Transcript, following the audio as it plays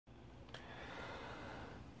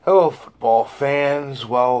Hello, football fans.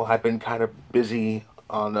 Well, I've been kind of busy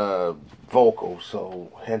on vocal,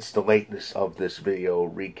 so hence the lateness of this video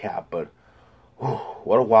recap. But whew,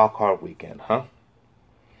 what a wild card weekend, huh?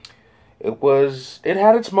 It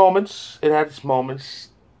had its moments. It had its moments,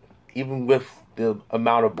 even with the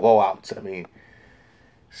amount of blowouts. I mean,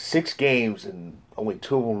 6 games and only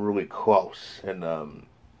two of them were really close, and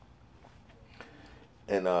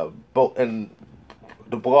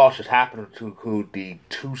the blowouts just happened to include the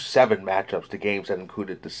 2-7 matchups, the games that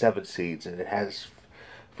included the 7 seeds, and it has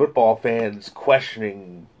football fans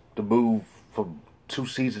questioning the move from 2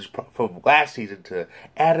 seasons from last season to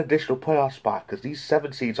add additional playoff spot because these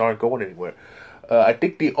 7 seeds aren't going anywhere. I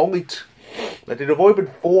think the only I think there have only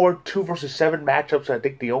been 4 2 versus 7 matchups. I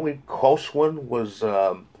think the only close one was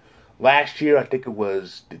last year. I think it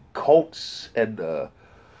was the Colts and the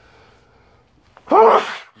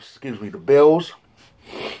excuse me, the Bills.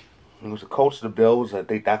 It was the Colts and the Bills. I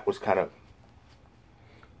think that was kind of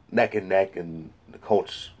neck and neck, and the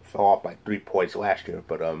Colts fell off by 3 points last year.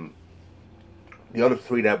 But the other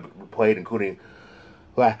three that we played, including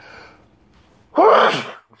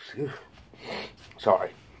sorry,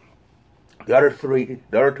 the other three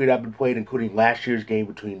that have been played, including last year's game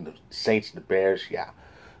between the Saints and the Bears, yeah,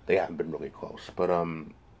 they haven't been really close. But a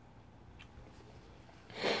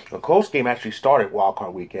close game actually started wild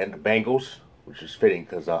card weekend. The Bengals, which is fitting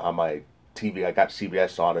because on my TV I got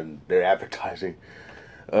CBS on and they're advertising.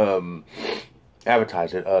 The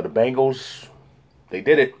Bengals, they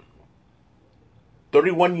did it.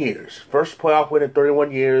 31 years, first playoff win in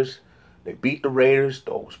 31 years. They beat the Raiders,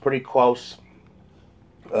 though it was pretty close.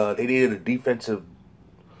 They needed They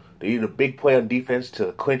needed a big play on defense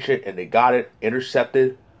to clinch it, and they got it.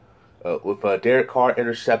 Intercepted with Derek Carr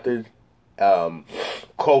intercepted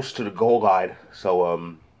close to the goal line.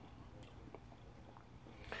 So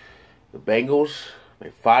the Bengals,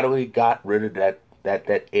 they finally got rid of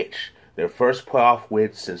that itch. Their first playoff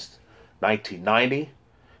win since 1990.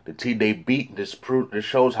 The team they beat, this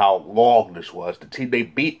shows how long this was. The team they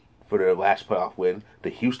beat for their last playoff win, the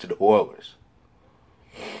Houston Oilers.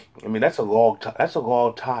 I mean, that's a long time. That's a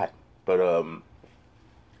long time. But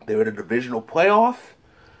they were in a divisional playoff,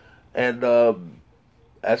 and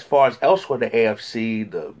as far as elsewhere in the AFC,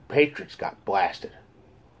 the Patriots got blasted.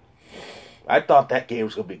 I thought that game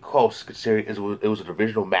was going to be close, considering it was a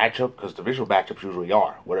divisional matchup, because divisional matchups usually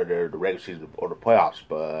are, whether they're the regular season or the playoffs.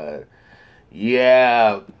 But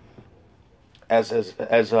yeah, as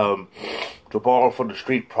to borrow from the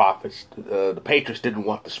Street Profits, the Patriots didn't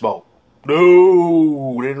want the smoke.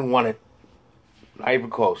 No, they didn't want it. Not even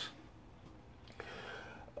close.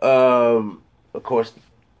 Of course,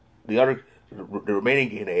 the remaining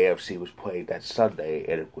game in the AFC was played that Sunday,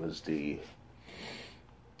 and it was the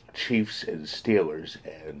Chiefs and Steelers,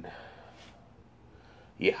 and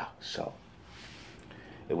yeah, so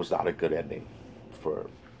it was not a good ending for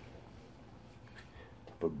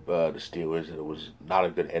the Steelers, and it was not a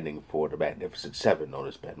good ending for the Magnificent Seven, known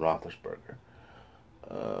as Ben Roethlisberger.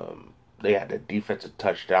 They had a defensive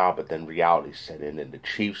touchdown, but then reality set in, and the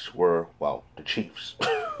Chiefs were, well, the Chiefs.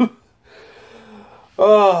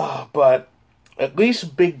 But at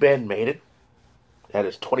least Big Ben made it at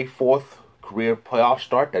his 24th career playoff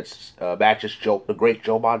start. That's matches the great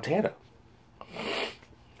Joe Montana.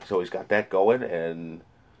 So he's got that going, and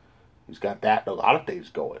he's got that and a lot of things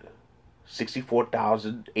going.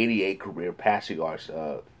 64,088 career passing yards,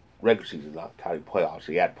 regular season, not counting playoffs.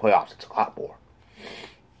 He had playoffs, it's a lot more.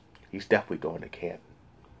 He's definitely going to Canton.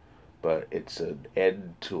 But it's an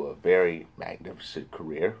end to a very magnificent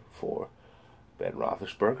career for Ben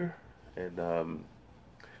Roethlisberger. And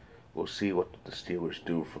we'll see what the Steelers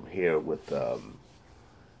do from here with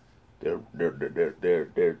their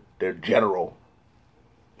general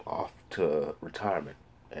off to retirement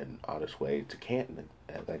and on his way to Canton.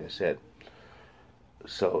 And like I said,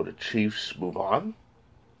 so the Chiefs move on.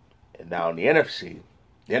 And now in the NFC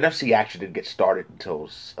actually didn't get started until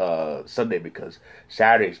Sunday, because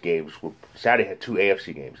Saturday had 2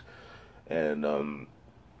 AFC games, and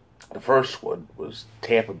the first one was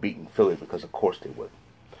Tampa beating Philly, because of course they would.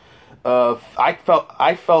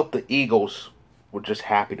 I felt the Eagles were just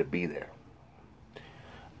happy to be there.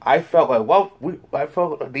 I felt like,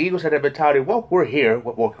 the Eagles had that mentality. Well, we're here.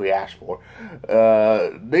 What more can we ask for?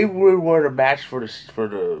 They weren't a match for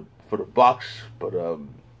the Bucks, but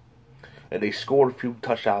and they scored a few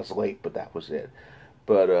touchdowns late, but that was it.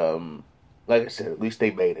 But like I said, at least they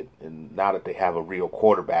made it. And now that they have a real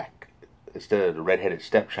quarterback instead of the redheaded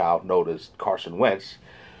stepchild known as Carson Wentz,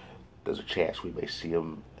 there's a chance we may see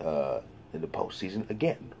him in the postseason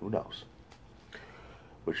again. Who knows?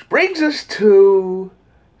 Which brings us to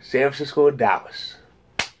San Francisco and Dallas.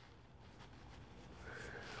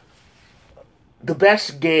 the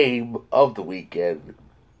best game of the weekend,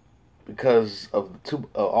 because of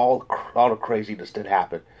all the craziness that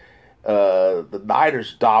happened. The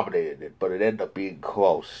Niners dominated it, but it ended up being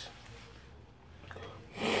close,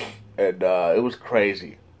 and it was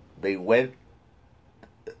crazy. They went.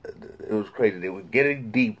 It was crazy. They were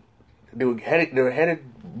getting deep. They were headed,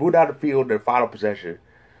 moved out of the field in their final possession.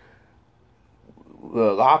 A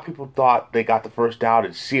lot of people thought they got the first down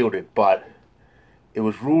and sealed it, but it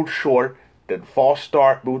was ruled short. Then false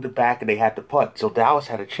start moved it back, and they had to punt. So Dallas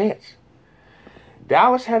had a chance.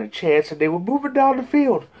 And they were moving down the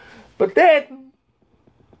field. But then,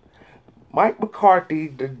 Mike McCarthy,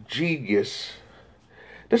 the genius,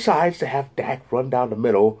 decides to have Dak run down the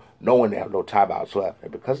middle, knowing they have no timeouts left.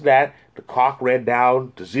 And because of that, the clock ran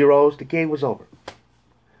down to zeros. The game was over.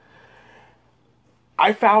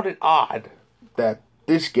 I found it odd that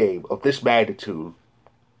this game of this magnitude,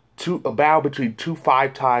 a battle between two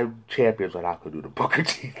five-time champions, I'm not going to do the Booker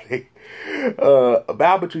T thing, a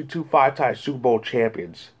battle between two five-time Super Bowl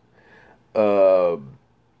champions, I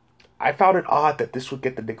found it odd that this would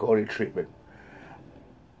get the Nickelodeon treatment.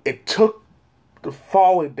 It took the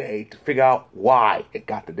following day to figure out why it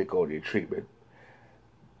got the Nickelodeon treatment.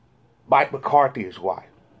 Mike McCarthy is why.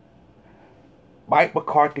 Mike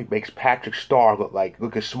McCarthy makes Patrick Starr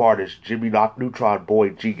look as smart as Jimmy Neutron Boy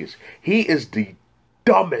Genius. He is the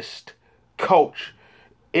dumbest coach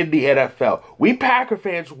in the NFL. We Packer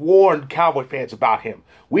fans warned Cowboy fans about him.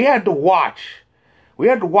 We had to watch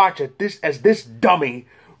as this dummy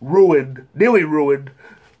nearly ruined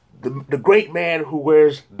the great man who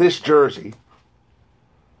wears this jersey.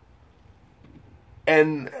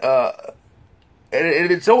 And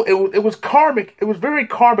it was karmic. It was very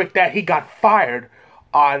karmic that he got fired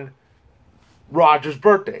on Rodgers'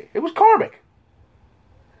 birthday. It was karmic.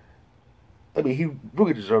 I mean, he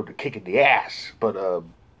really deserved a kick in the ass, but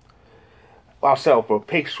I'll settle for a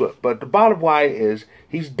pig slip. But the bottom line is,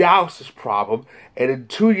 he's Dallas's problem, and in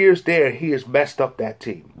 2 years there, he has messed up that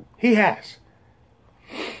team. He has.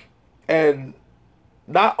 And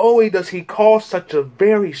not only does he call such a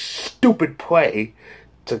very stupid play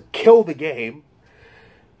to kill the game,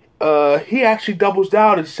 he actually doubles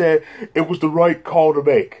down and said it was the right call to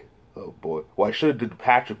make. Oh boy. Well, I should have did the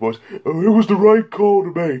Patrick voice. Oh, it was the right call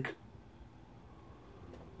to make.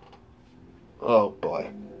 Oh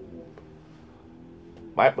boy.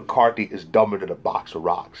 Mike McCarthy is dumber than a box of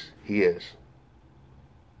rocks. He is.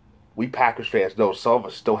 We Packers fans know some of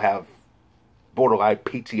us still have borderline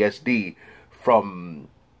PTSD from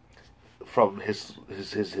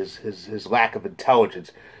his lack of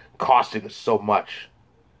intelligence costing us so much.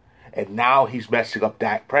 And now he's messing up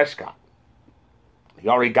Dak Prescott. He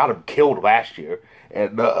already got him killed last year,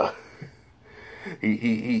 and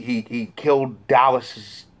he killed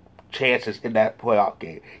Dallas's chances in that playoff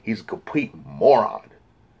game. He's a complete moron.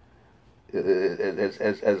 As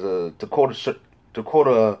a to quote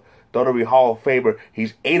a WWE Hall of Famer,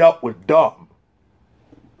 he's ate up with dumb,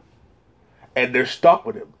 and they're stuck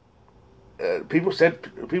with him. People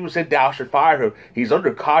said Dallas should fire him. He's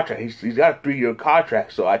under contract. He's got a 3-year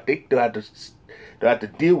contract, so I think they'll have to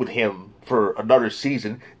deal with him for another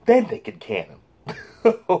season. Then they can can him.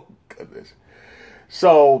 Oh goodness.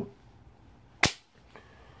 So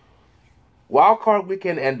Wild Card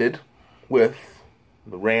Weekend ended with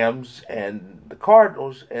the Rams and the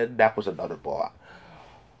Cardinals, and that was another blowout.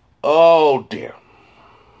 Oh dear.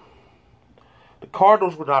 The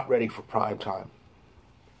Cardinals were not ready for prime time.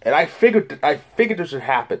 And I figured this would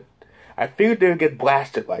happen. I figured they would get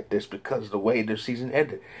blasted like this because of the way their season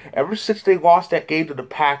ended. Ever since they lost that game to the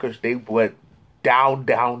Packers, they went down,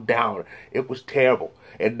 down, down. It was terrible.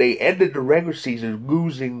 And they ended the regular season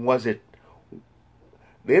losing, I think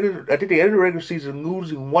they ended the regular season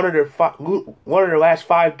losing one of their last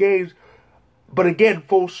 5 games. But again,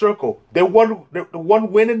 full circle. The one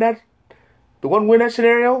win in that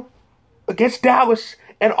scenario against Dallas,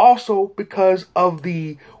 and also because of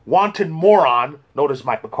the wanton moron known as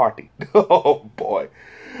Mike McCarthy. Oh boy.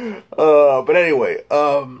 But anyway,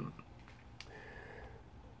 and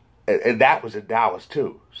that was in Dallas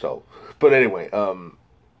too. So, but anyway,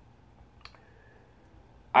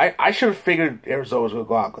 I should have figured Arizona was going to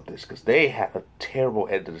go out with this because they had a terrible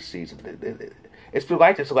end to the season. It's been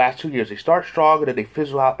like this the last 2 years. They start strong and then they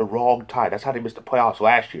fizzle out the wrong time. That's how they missed the playoffs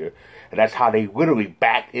last year, and that's how they literally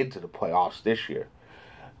backed into the playoffs this year.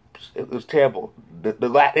 It was terrible. They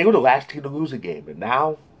were the last team to lose a game, and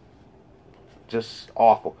now, just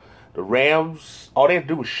awful. The Rams, all they had to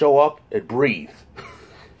do was show up and breathe.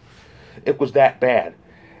 It was that bad.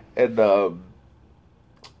 And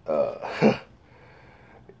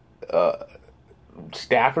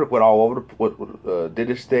Stafford went all over did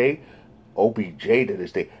his thing. OBJ did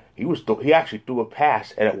his thing. He actually threw a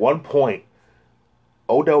pass, and at one point,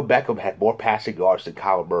 Odell Beckham had more passing yards than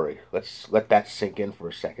Kyler Murray. Let's let that sink in for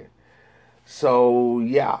a second. So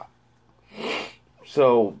yeah.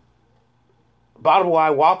 So bottom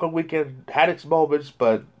line, Wildcard Weekend had its moments,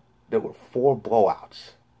 but there were 4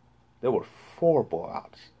 blowouts.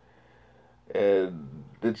 And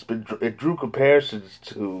it drew comparisons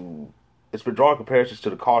to. It's been drawing comparisons to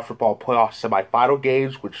the college football playoff semifinal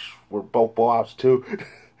games, which were both blowouts too.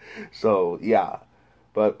 So yeah,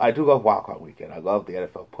 but I do love Wildcard Weekend. I love the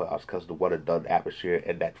NFL playoffs because of the one and done atmosphere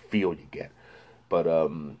and that feel you get. But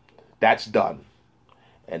that's done,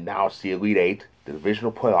 and now it's the Elite Eight, the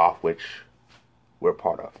divisional playoff, which we're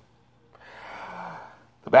part of.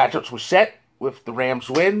 The matchups were set with the Rams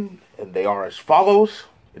win, and they are as follows.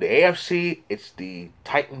 In the AFC, it's the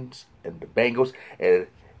Titans and the Bengals, and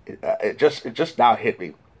it just now hit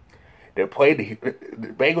me. They're playing the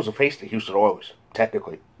Bengals are facing the Houston Oilers,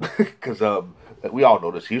 technically, because we all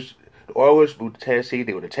know this. The Oilers moved to Tennessee.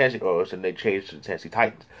 They were the Tennessee Oilers, and they changed to the Tennessee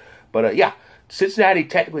Titans. But yeah, Cincinnati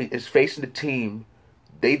technically is facing the team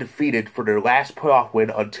they defeated for their last playoff win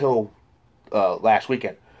until last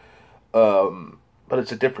weekend. But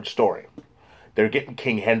it's a different story. They're getting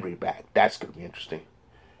King Henry back. That's going to be interesting.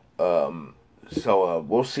 So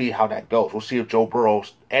we'll see how that goes. We'll see if Joe Burrow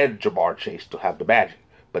and Jamar Chase still have the magic.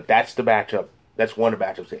 But that's the matchup. That's one of the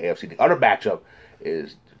matchups in the AFC. The other matchup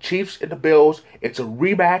is the Chiefs and the Bills. It's a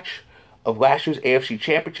rematch of last year's AFC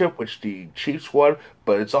Championship, which the Chiefs won.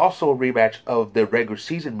 But it's also a rematch of their regular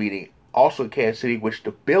season meeting, also in Kansas City, which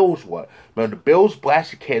the Bills won. Remember, the Bills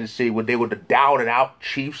blasted Kansas City when they were the down-and-out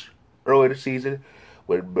Chiefs early in the season,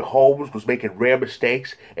 when Mahomes was making rare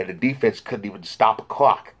mistakes and the defense couldn't even stop a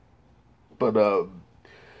clock. But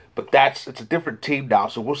it's a different team now,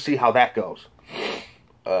 so we'll see how that goes.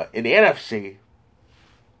 In the NFC,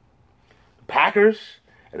 the Packers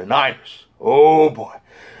and the Niners. Oh boy.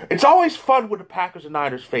 It's always fun when the Packers and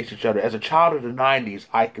Niners face each other. As a child of the 90s,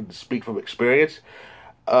 I can speak from experience.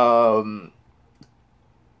 Of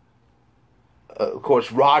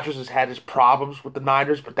course, Rodgers has had his problems with the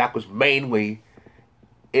Niners, but that was mainly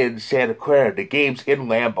in Santa Clara. The game's in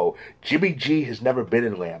Lambeau. Jimmy G has never been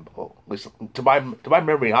in Lambeau. Listen, to my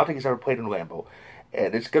memory, I don't think he's ever played in Lambeau.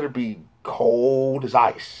 And it's going to be cold as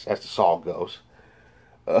ice, as the song goes.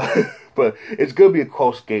 But it's going to be a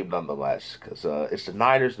close game nonetheless, because it's the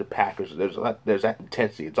Niners, the Packers. There's that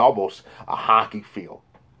intensity. It's almost a hockey feel,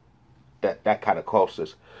 that kind of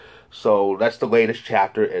closeness. So that's the latest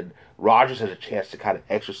chapter, and Rodgers has a chance to kind of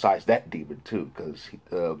exercise that demon too, because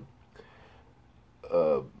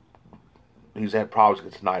he's had problems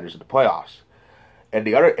against the Niners in the playoffs. And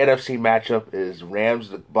the other NFC matchup is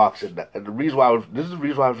Rams and the Bucks, and the reason why this is the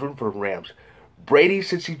reason why I was rooting for the Rams. Brady,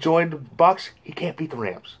 since he joined the Bucks, he can't beat the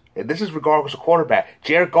Rams, and this is regardless of quarterback.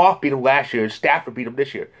 Jared Goff beat him last year, and Stafford beat him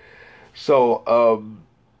this year. So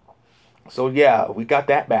yeah, we got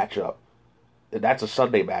that matchup, and that's a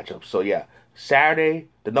Sunday matchup. So yeah, Saturday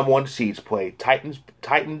the number 1 seeds play Titans,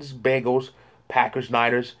 Bengals, Packers,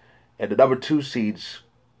 Niners, and the number 2 seeds.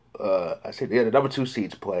 The number 2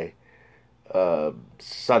 seeds play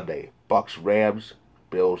Sunday, Bucks, Rams,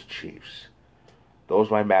 Bills, Chiefs.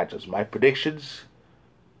 Those are my matchups. My predictions: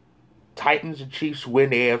 Titans and Chiefs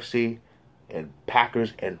win the AFC, and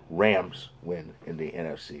Packers and Rams win in the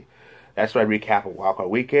NFC. That's my recap of Wildcard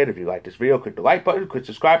Weekend. If you like this video, click the like button, click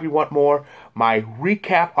subscribe if you want more. My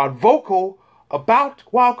recap on Vocal about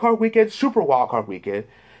Wildcard Weekend, Super Wildcard Weekend,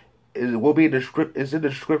 is in the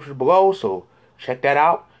description below, so check that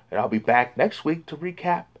out. And I'll be back next week to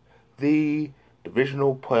recap the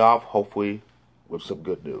divisional playoff, hopefully with some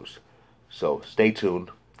good news. So stay tuned,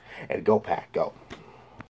 and go Pack, go.